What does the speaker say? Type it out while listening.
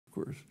of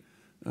course.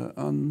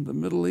 On the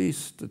Middle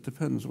East, it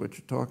depends what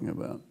you're talking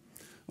about.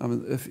 I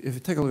mean, if you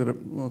take a look at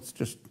it, well, it's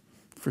just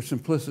for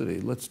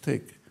simplicity, let's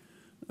take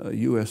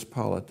U.S.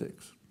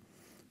 politics,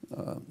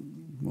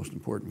 most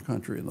important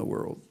country in the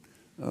world.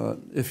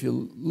 If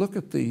you look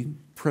at the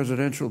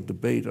presidential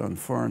debate on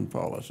foreign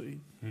policy,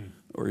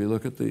 or you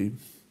look at the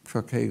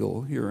Chuck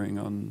Hagel hearing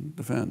on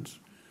defense,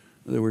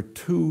 there were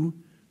two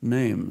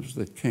names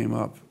that came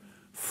up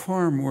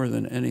far more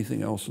than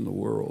anything else in the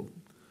world,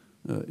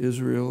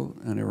 Israel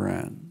and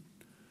Iran.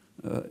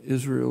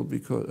 Israel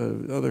because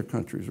other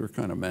countries were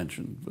kind of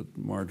mentioned, but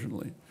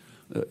marginally.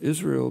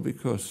 Israel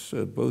because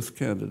both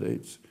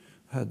candidates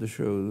had to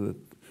show that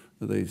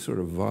they sort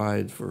of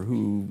vied for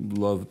who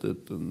loved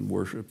it and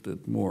worshipped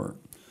it more.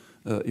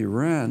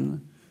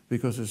 Iran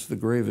because it's the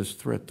gravest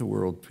threat to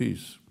world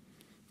peace.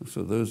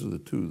 So those are the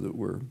two that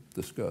were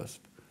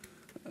discussed.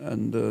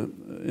 And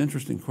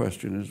interesting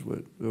question is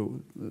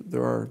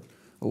there are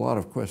a lot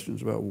of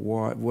questions about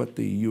what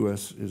the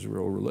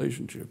U.S.-Israel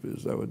relationship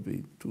is. That would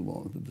be too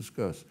long to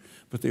discuss.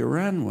 But the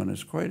Iran one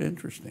is quite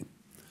interesting,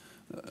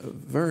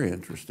 very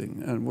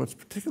interesting. And what's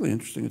particularly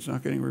interesting, it's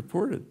not getting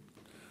reported.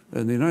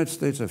 In the United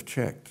States, I've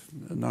checked,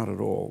 not at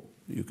all.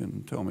 You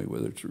can tell me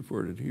whether it's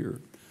reported here.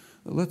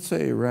 Let's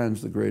say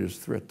Iran's the greatest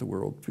threat to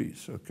world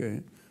peace,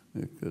 okay?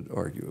 You could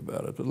argue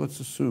about it, but let's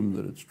assume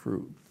that it's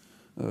true.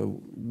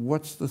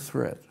 What's the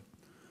threat?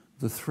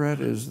 The threat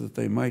is that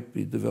they might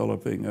be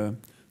developing a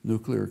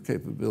nuclear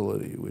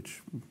capability,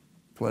 which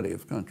plenty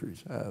of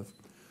countries have.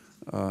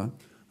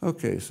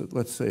 Okay, so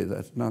let's say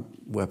that's not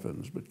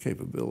weapons, but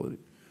capability.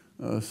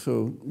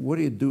 So what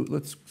do you do?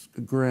 Let's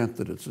grant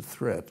that it's a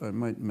threat. I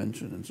might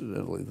mention,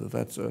 incidentally, that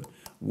that's a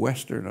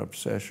Western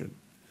obsession.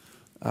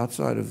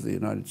 Outside of the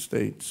United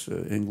States,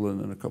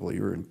 England, and a couple of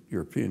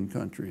European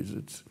countries,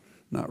 it's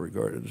not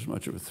regarded as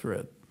much of a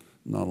threat.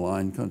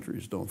 Non-aligned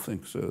countries don't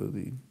think so.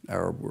 The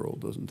Arab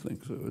world doesn't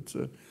think so.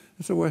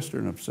 It's a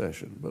Western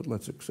obsession, but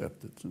let's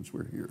accept it since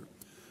we're here.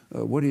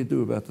 What do you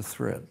do about the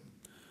threat?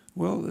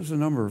 Well, there's a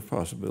number of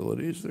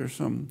possibilities. There's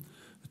some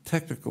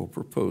technical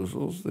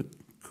proposals that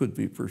could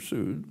be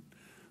pursued.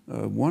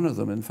 One of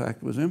them, in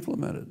fact, was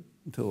implemented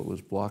until it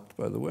was blocked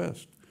by the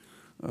West.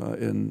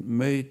 In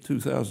May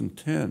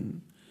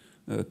 2010,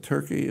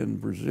 Turkey and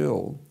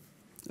Brazil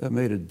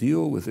made a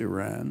deal with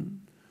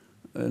Iran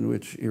in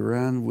which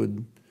Iran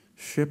would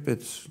ship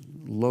its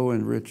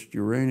low-enriched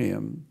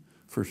uranium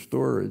for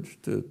storage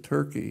to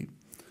Turkey,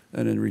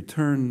 and in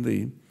return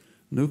the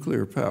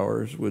nuclear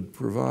powers would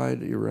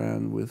provide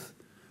Iran with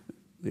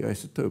the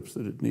isotopes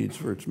that it needs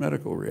for its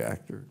medical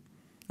reactor.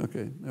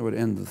 Okay, that would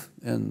end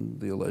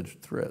the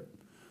alleged threat.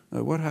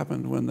 What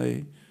happened when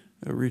they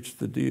reached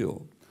the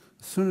deal?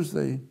 As soon as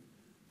they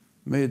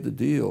made the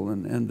deal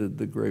and ended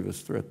the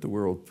gravest threat to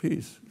world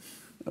peace,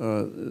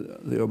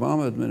 the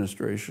Obama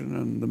administration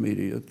and the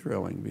media,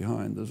 trailing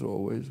behind as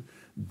always,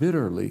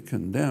 bitterly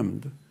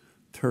condemned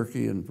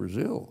Turkey and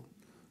Brazil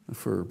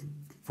for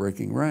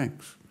breaking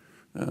ranks.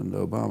 And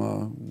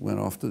Obama went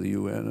off to the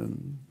UN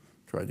and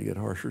tried to get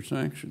harsher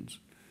sanctions.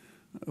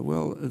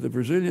 Well, the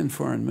Brazilian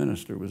foreign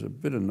minister was a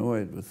bit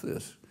annoyed with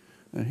this,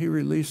 and he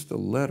released a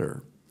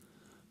letter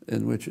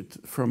in which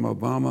from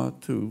Obama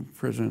to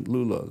President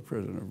Lula, the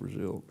president of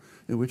Brazil,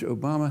 in which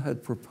Obama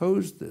had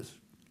proposed this,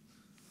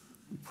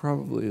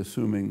 probably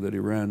assuming that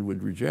Iran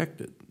would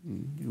reject it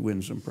and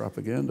win some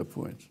propaganda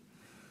points.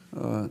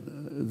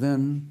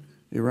 Then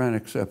Iran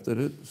accepted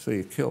it, so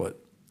you kill it.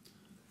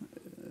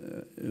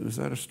 Was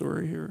that a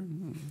story here?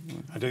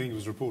 I don't think it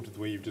was reported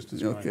the way you've just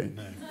described it,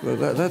 no.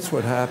 Well, that's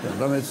what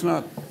happened. I mean, it's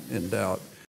not in doubt.